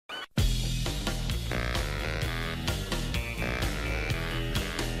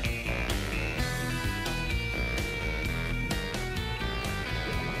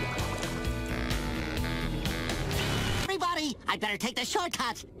I'd better take the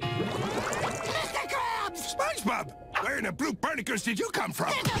shortcut. Mr. Krabs! SpongeBob! Where in the blue barnacles did you come from?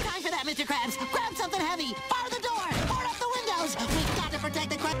 There's no time for that, Mr. Krabs. Grab something heavy. Bar the door. Board up the windows. We've got to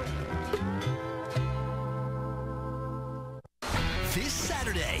protect the Krabs. This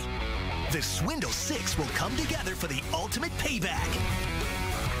Saturday, the Swindle Six will come together for the ultimate payback.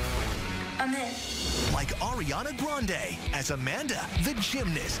 I'm in. Like Ariana Grande as Amanda, the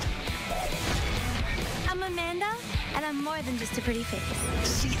gymnast. I'm Amanda, and I'm more than just a pretty face.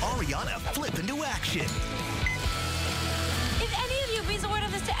 See Ariana flip into action. If any of you breathe a word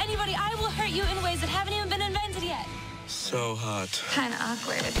of this to anybody, I will hurt you in ways that haven't even been invented yet. So hot. Kinda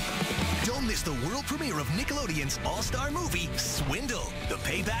awkward. Don't miss the world premiere of Nickelodeon's all-star movie, Swindle. The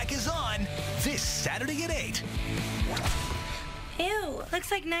payback is on this Saturday at 8. Ew,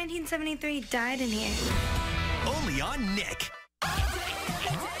 looks like 1973 died in here. Only on Nick.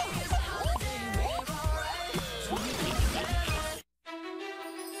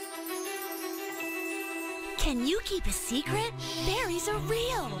 Can you keep a secret? Fairies are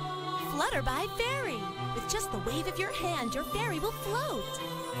real. Flutter by Fairy. With just the wave of your hand, your fairy will float.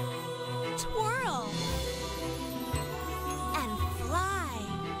 Twirl. And fly.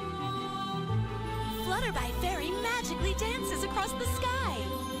 Flutter by Fairy magically dances across the sky.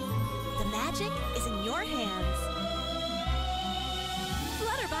 The magic is in your hands.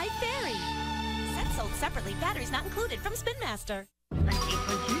 Flutter by Fairy. Set sold separately, batteries not included from Spin Master.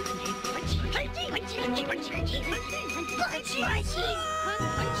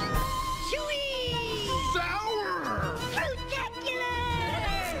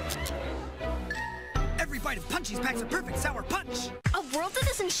 Every bite of Punchies packs a perfect sour punch. A world that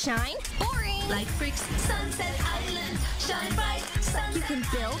doesn't shine? Boring. Light bricks, Sunset Island, shine bright, sunset. You can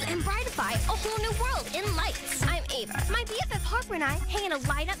build and brightify a whole new world in lights. I'm Ava. My BFF Harper and I hang in a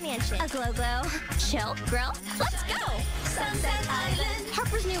light-up mansion. A glow-glow. Chill, grill, let's go. Sunset Island.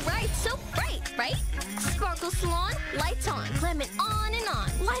 Harper's new ride, so bright, right? Sparkle Salon, lights on. Lemon on and on.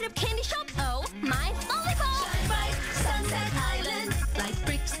 Light up candy shop, oh my lollipop. Shine bright, Sunset Island. Light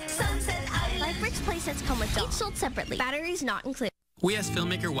bricks, Sunset Island. Light bricks playsets come with each sold separately. Batteries not included. We asked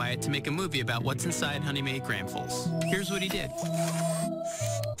filmmaker Wyatt to make a movie about what's inside Honey Maid Gramfuls. Here's what he did.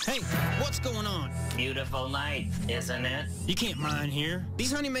 Hey, what's going on? Beautiful night, isn't it? You can't mine here.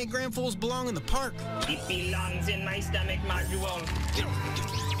 These Honey Maid Gramfuls belong in the park. It belongs in my stomach module.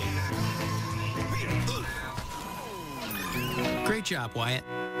 Great job, Wyatt.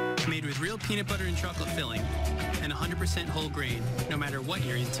 Made with real peanut butter and chocolate filling and 100% whole grain. No matter what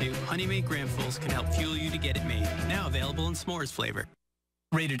you're into, Honey Maid Gramfuls can help fuel you to get it made. Now available in s'mores flavor.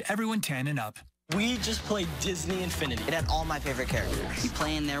 Rated everyone 10 and up. We just played Disney Infinity. It had all my favorite characters. You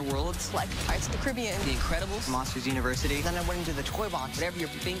play in their worlds. Like Pirates of the Caribbean. The Incredibles. Monsters University. Then I went into the toy box. Whatever you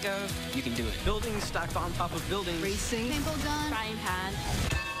think of, you can do it. Buildings stacked on top of buildings. Racing. Paintball gun. Frying pan.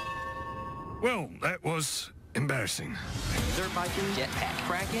 Well, that was embarrassing. Dirt biking. Jetpack.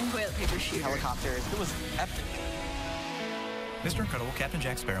 Kraken. Toilet paper shooter. Helicopters. It was epic. Mr. Incredible, Captain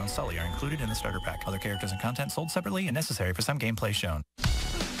Jack Sparrow, and Sully are included in the starter pack. Other characters and content sold separately and necessary for some gameplay shown.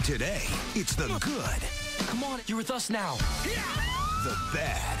 Today, it's the good. Come on, you're with us now. Yeah. The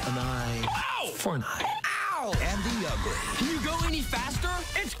bad. An eye. Ow! For an eye. Ow! And the ugly. Can you go any faster?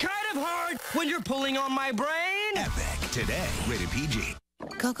 It's kind of hard when you're pulling on my brain. Epic. Today, rated PG.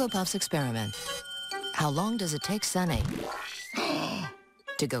 Cocoa Puffs experiment. How long does it take Sunny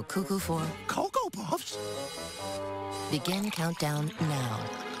to go cuckoo for? Cocoa Puffs? Begin countdown now.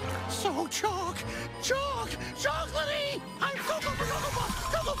 So chocolatey! I'm Cocoa for Cocoa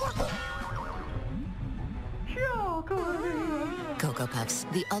Puffs! Cocoa for... Chocolatey. Cocoa Puffs,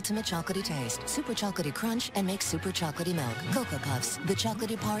 the ultimate chocolatey taste. Super chocolatey crunch and make super chocolatey milk. Cocoa Puffs, the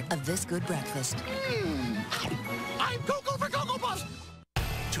chocolatey part of this good breakfast. I'm Cocoa for Cocoa Puffs!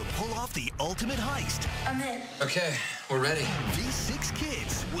 To pull off the ultimate heist. I'm in. Okay, we're ready. These 6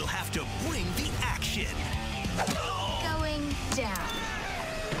 kids will have to bring the action. Going down.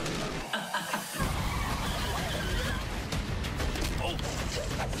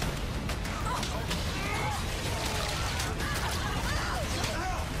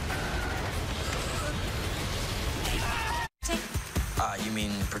 You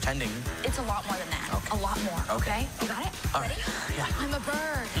mean pretending? It's a lot more than that. Okay. A lot more, okay? You got it? All Ready? right. Yeah. I'm a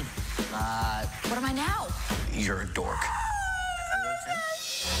bird. What am I now? You're a dork.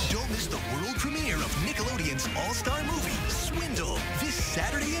 Don't miss the world premiere of Nickelodeon's all-star movie, Swindle, this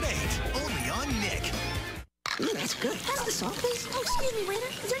Saturday at 8, only on Nick. Ooh, that's good. Pass the salt, please. Oh, excuse me, waiter.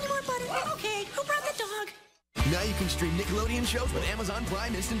 Is there any more butter? Okay, who brought the dog? Now you can stream Nickelodeon shows with Amazon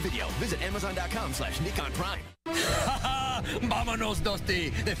Prime Instant Video. Visit Amazon.com/NickOnPrime. Vámonos, Dusty.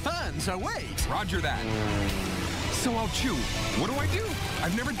 The fans await. Roger that. So I'll chew. What do?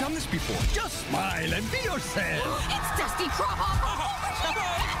 I've never done this before. Just smile and be yourself. It's Dusty Crop.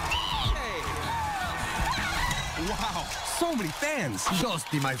 Wow, so many fans.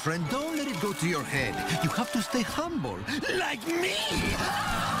 Dusty, my friend, don't let it go to your head. You have to stay humble, like me.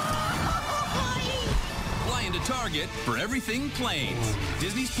 Fly into Target for everything planes.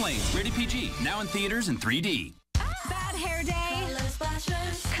 Disney's Planes, rated PG, now in theaters in 3D. Bad hair day.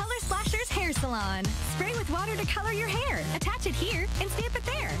 Color Splashers Hair Salon. Spray with water to color your hair. Attach it here and stamp it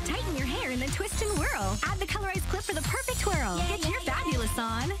there. Tighten your hair and then twist and whirl. Add the colorized clip for the perfect twirl. Get your fabulous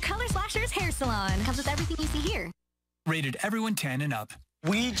on. Color Splashers Hair Salon. Comes with everything you see here. Rated everyone 10 and up.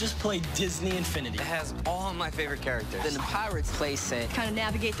 We just played Disney Infinity. It has all my favorite characters. Then the Pirates play set. Kind of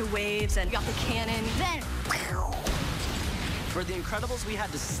navigate the waves, and you got the cannon. Then, for the Incredibles, we had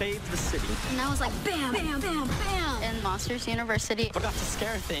to save the city. and I was like, bam, bam, bam, bam. In Monsters University. Forgot to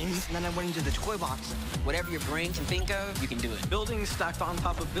scare things. And then I went into the toy box. Whatever your brain can think of, you can do it. Buildings stacked on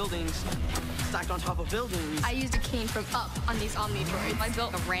top of buildings. Stacked on top of buildings. I used a cane from Up on these Omni droids. I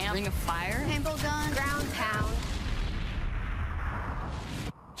built a ramp, ring of fire, paintball gun, ground pound.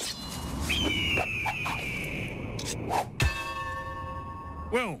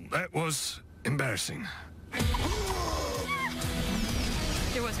 Well, that was embarrassing.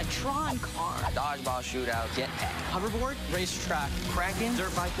 there was a Tron car. Dodgeball shootout, jetpack, hoverboard, racetrack, Kraken,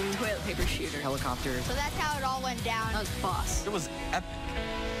 dirt biking, Toilet paper shooter. helicopter. So that's how it all went down. That was boss. It was epic.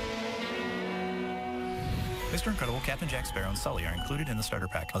 Mr. Incredible, Captain Jack Sparrow, and Sully are included in the starter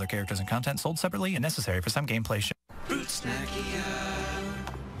pack. Other characters and content sold separately and necessary for some gameplay. Boot Snackia.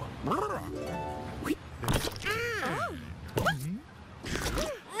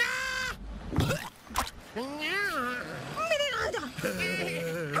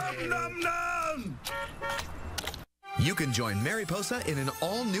 You can join Mariposa in an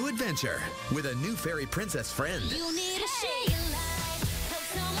all-new adventure with a new fairy princess friend. You need a shake.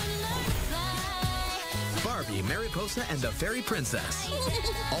 Barbie, Mariposa, and the Fairy Princess.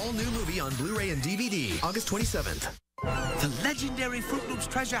 All new movie on Blu-ray and DVD, August 27th. The legendary Fruit Loops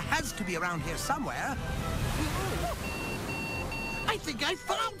treasure has to be around here somewhere. I think I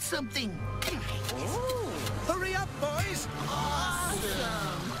found something. Hurry up, boys.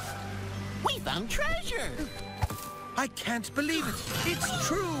 Awesome. We found treasure. I can't believe it. It's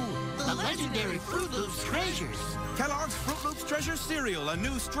true. The legendary Fruit Loops treasures. Kellogg's Fruit Loops Treasure Cereal, a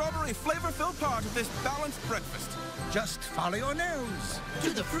new strawberry flavor-filled part of this balanced breakfast. Just follow your nose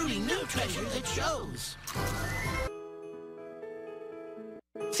To the fruity new treasure that shows.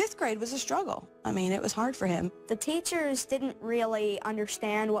 5th grade was a struggle. I mean, it was hard for him. The teachers didn't really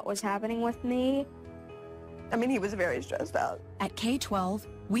understand what was happening with me. I mean, he was very stressed out. At K-12,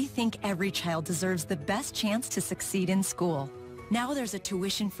 we think every child deserves the best chance to succeed in school. Now there's a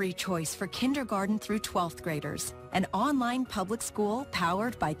tuition-free choice for kindergarten through 12th graders, an online public school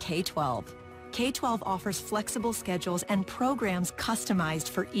powered by K-12. K-12 offers flexible schedules and programs customized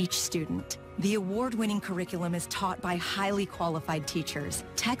for each student. The award-winning curriculum is taught by highly qualified teachers.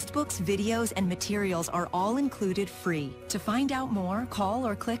 Textbooks, videos, and materials are all included free. To find out more, call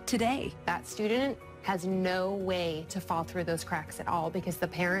or click today. That student has no way to fall through those cracks at all because the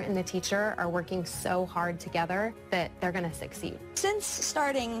parent and the teacher are working so hard together that they're going to succeed. Since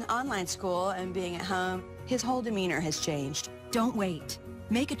starting online school and being at home, his whole demeanor has changed. Don't wait.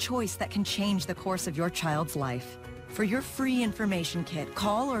 Make a choice that can change the course of your child's life. For your free information kit,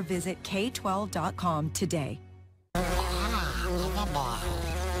 call or visit k12.com today.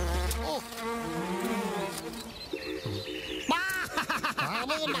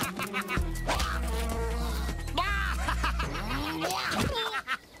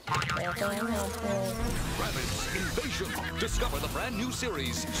 Rabbids Invasion. Discover the brand new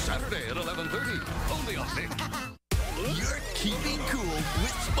series Saturday at 11:30. Only on Nick. You're keeping cool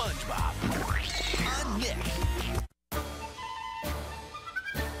with SpongeBob on Nick.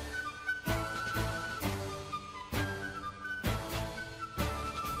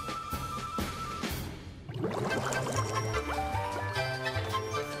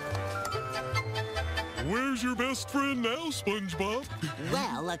 Where's your best friend now, SpongeBob?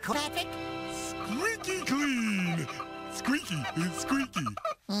 Well, Patrick? Squeaky clean. Squeaky is squeaky.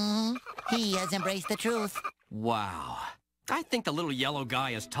 He has embraced the truth. Wow. I think the little yellow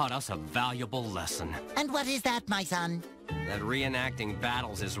guy has taught us a valuable lesson. And what is that, my son? That reenacting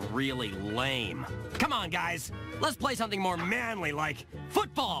battles is really lame. Come on, guys. Let's play something more manly like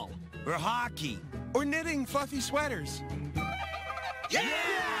football. Or hockey. Or knitting fluffy sweaters. Yeah!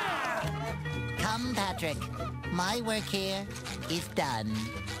 Come, Patrick. My work here is done.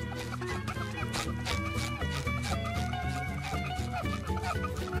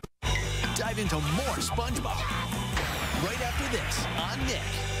 Dive into more SpongeBob right after this on Nick.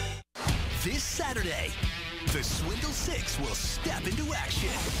 This Saturday, the Swindle 6 will step into action.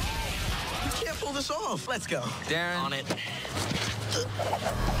 You can't pull this off. Let's go. Darren. On it.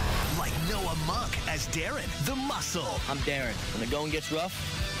 Like Noah Monk as Darren, the muscle. I'm Darren. When the going gets rough,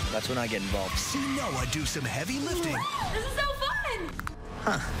 that's when I get involved. See Noah do some heavy lifting. This is so fun!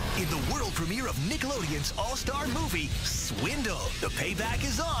 In the world premiere of Nickelodeon's all-star movie, Swindle. The payback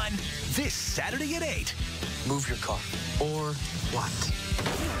is on this Saturday at 8. Move your car. Or what?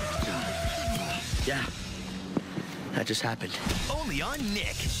 Yeah. That just happened. Only on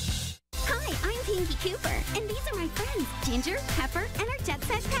Nick. Hi, I'm Pinky Cooper, and these are my friends, Ginger, Pepper, and our Jet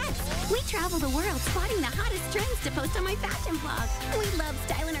Set pets. We travel the world spotting the hottest trends to post on my fashion blog. We love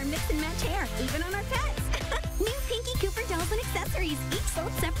styling our mix and match hair, even on our pets. New Pinky Cooper dolls and accessories, each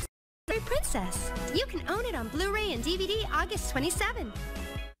sold separate. Princess. You can own it on Blu-ray and DVD August 27th.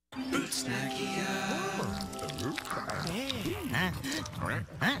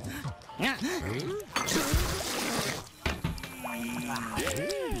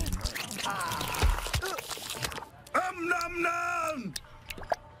 Nom nom!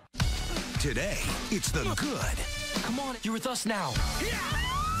 Today, it's the good. Come on, you're with us now.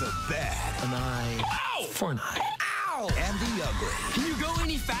 The bad. An eye for an eye. Ow! And the ugly. Can you go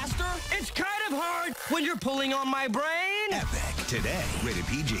any faster? It's kind of hard when you're pulling on my brain. Epic. Today, rated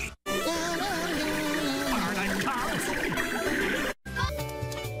PG.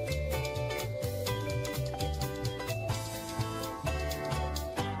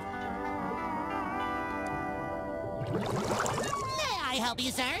 May I help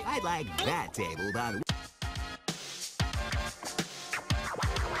you, sir? I'd like that table, by the way.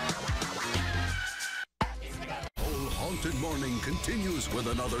 Whole Haunted Morning continues with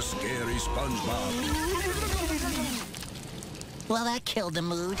another scary SpongeBob. Well, that killed the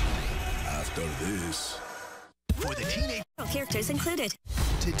mood. After this... For the teenage... Characters included.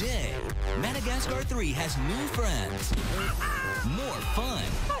 Today, Madagascar 3 has new friends. More fun.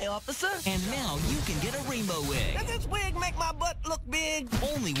 Hi, officer. And now you can get a rainbow wig. Does this wig make my butt look big?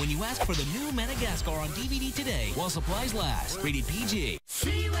 Only when you ask for the new Madagascar on DVD today, while supplies last. Rated PG.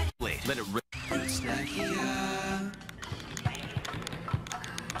 Wait, let it rip.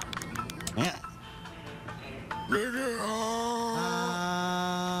 Yeah.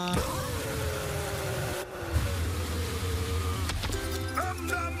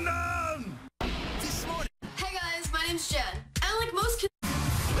 Nom nom! This morning. Hey guys, my name's Jen. And like most kids.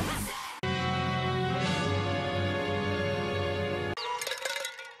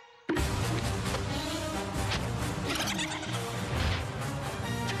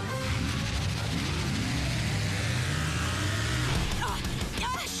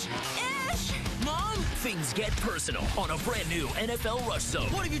 Things get personal on a brand new NFL Rush Zone.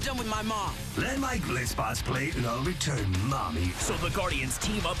 What have you done with my mom? Let my Blitzbots play and I'll return mommy. So the Guardians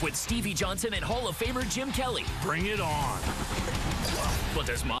team up with Stevie Johnson and Hall of Famer Jim Kelly. Bring it on. But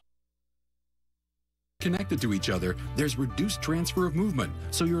there's Connected to each other, there's reduced transfer of movement,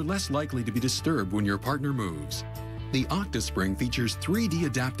 so you're less likely to be disturbed when your partner moves. The OctaSpring features 3D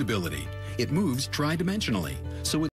adaptability. It moves tri-dimensionally, so